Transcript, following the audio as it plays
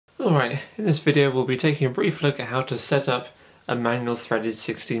Alright, in this video we'll be taking a brief look at how to set up a manual threaded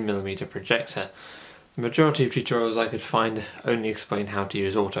 16mm projector. The majority of tutorials I could find only explain how to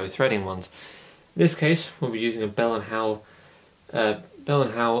use auto threading ones. In this case we'll be using a Bell & Howell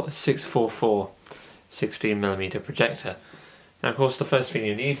 644 16mm projector. Now of course the first thing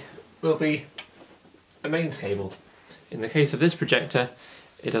you need will be a mains cable. In the case of this projector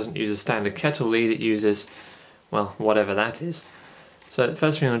it doesn't use a standard kettle lead, it uses, well, whatever that is. So the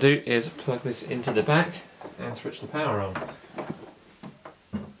first thing I'll do is plug this into the back and switch the power on.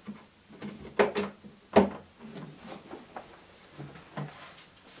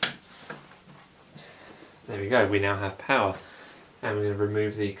 There we go, we now have power. And we're going to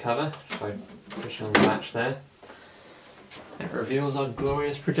remove the cover by pushing on the latch there. It reveals our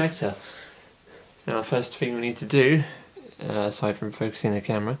glorious projector. Now the first thing we need to do, aside from focusing the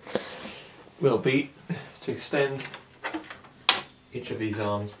camera, will be to extend each of these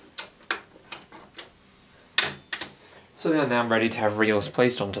arms so they are now ready to have reels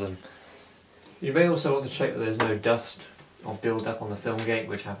placed onto them. You may also want to check that there's no dust or build up on the film gate,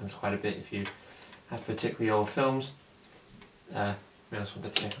 which happens quite a bit if you have particularly old films. You also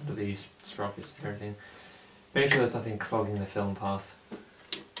want to check under these sprockets and everything. Make sure there's nothing clogging the film path.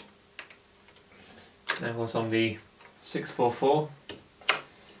 Now of course on the 644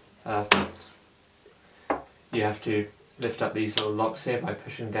 you have to lift up these little locks here by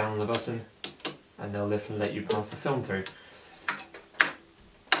pushing down on the button, and they'll lift and let you pass the film through.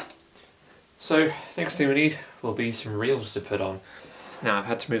 So next thing we need will be some reels to put on. Now I've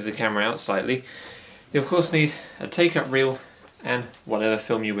had to move the camera out slightly. You of course need a take-up reel and whatever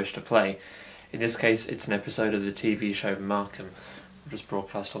film you wish to play. In this case it's an episode of the TV show Markham, which was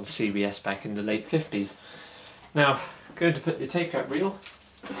broadcast on CBS back in the late 50s. Now I'm going to put the take-up reel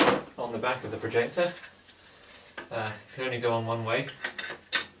on the back of the projector. It can only go on one way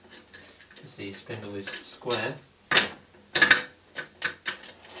because the spindle is square.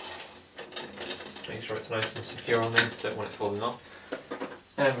 Make sure it's nice and secure on there, don't want it falling off.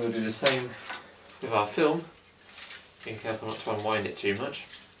 And we'll do the same with our film, being careful not to unwind it too much,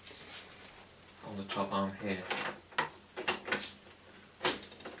 on the top arm here.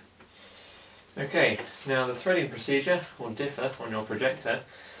 Okay, now the threading procedure will differ on your projector,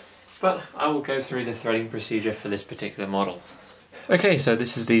 but I will go through the threading procedure for this particular model. Okay, so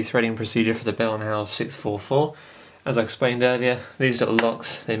this is the threading procedure for the Bell & Howell 644. As I explained earlier, these little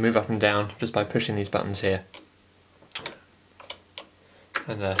locks, they move up and down just by pushing these buttons here.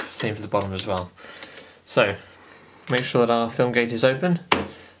 And same for the bottom as well. So, make sure that our film gate is open,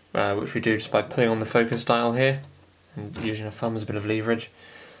 which we do just by pulling on the focus dial here, and using a thumb as a bit of leverage,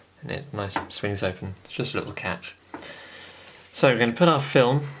 and it nice swings open. It's just a little catch. So we're going to put our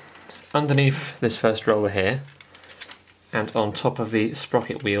film underneath this first roller here, and on top of the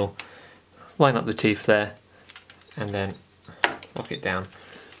sprocket wheel. Line up the teeth there, and then lock it down.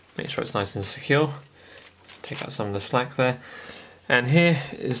 Make sure it's nice and secure. Take out some of the slack there. And here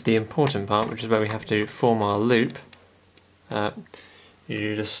is the important part, which is where we have to form our loop.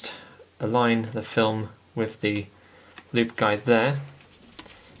 You just align the film with the loop guide there,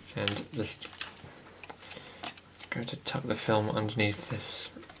 and just go to tuck the film underneath this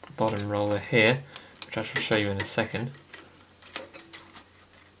bottom roller here, which I shall show you in a second.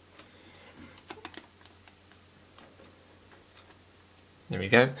 There we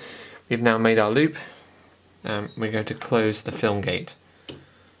go. We've now made our loop. We're going to close the film gate.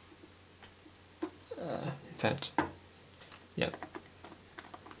 In fact, yep.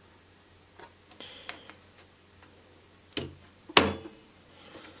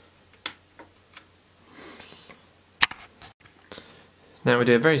 Now we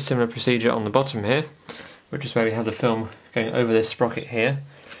do a very similar procedure on the bottom here, which is where we have the film going over this sprocket here.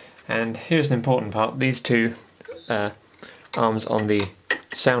 And here's an important part. These two arms on the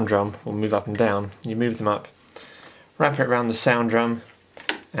sound drum will move up and down. You move them up, wrap it around the sound drum,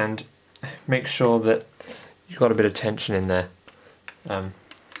 and make sure that you've got a bit of tension in there.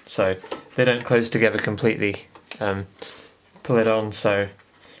 So they don't close together completely. Pull it on so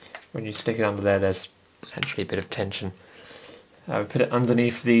when you stick it under there, there's actually a bit of tension. We put it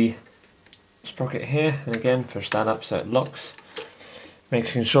underneath the sprocket here, and again push that up so it locks.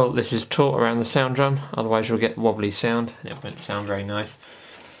 Making sure that this is taut around the sound drum, otherwise you'll get wobbly sound and it won't sound very nice.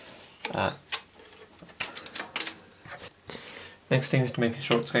 Next thing is to make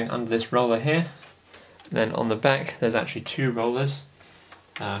sure it's going under this roller here. And then on the back there's actually two rollers.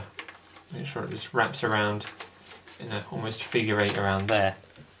 Make sure it just wraps around in a almost figure eight around there.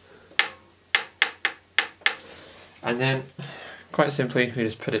 And then quite simply we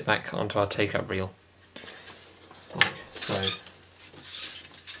just put it back onto our take-up reel, like so.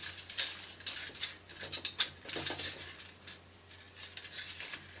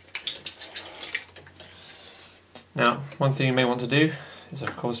 Now, one thing you may want to do is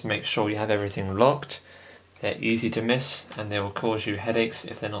of course make sure you have everything locked. They're easy to miss and they will cause you headaches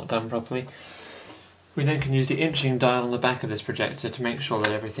if they're not done properly. We then can use the inching dial on the back of this projector to make sure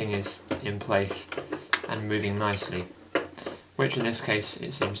that everything is in place and moving nicely, which in this case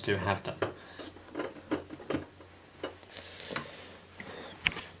it seems to have done.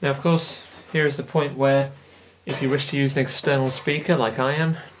 Now of course, here is the point where if you wish to use an external speaker like I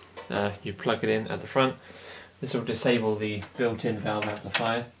am, you plug it in at the front. This will disable the built-in valve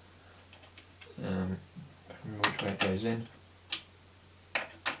amplifier. Remember which way it goes in.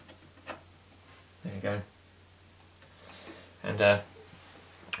 There you go. And now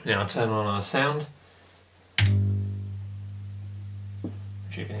I'll turn on our sound,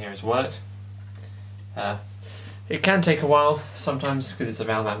 which you can hear has worked. It can take a while sometimes because it's a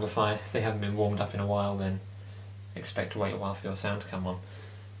valve amplifier. If they haven't been warmed up in a while, then expect to wait a while for your sound to come on.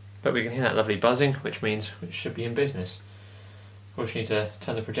 But we can hear that lovely buzzing, which means it should be in business. Of course, you need to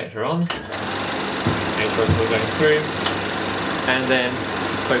turn the projector on, make sure it's all going through, and then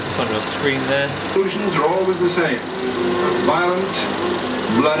focus on your screen there. Conclusions are always the same: violent,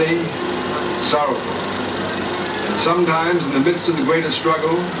 bloody, sorrowful. And sometimes, in the midst of the greatest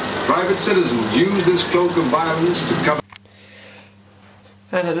struggle, private citizens use this cloak of violence to cover.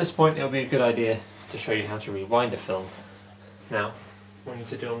 And at this point, it'll be a good idea to show you how to rewind a film. Now, what you need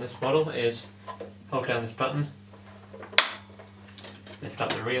to do on this model is hold down this button, lift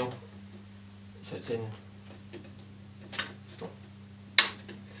up the reel so it's in.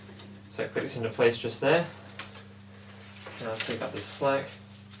 So it clicks into place just there. Now pick up this slack,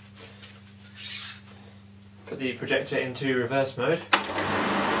 put the projector into reverse mode,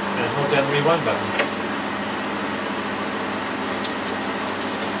 and hold down the rewind button.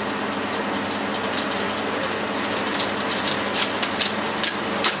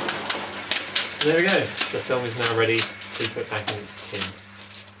 There we go, the film is now ready to put back in its tin.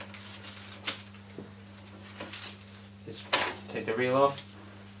 Just take the reel off.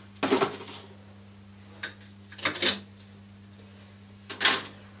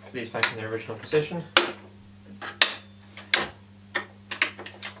 Put these back in their original position.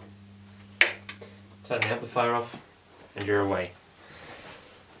 Turn the amplifier off and you're away.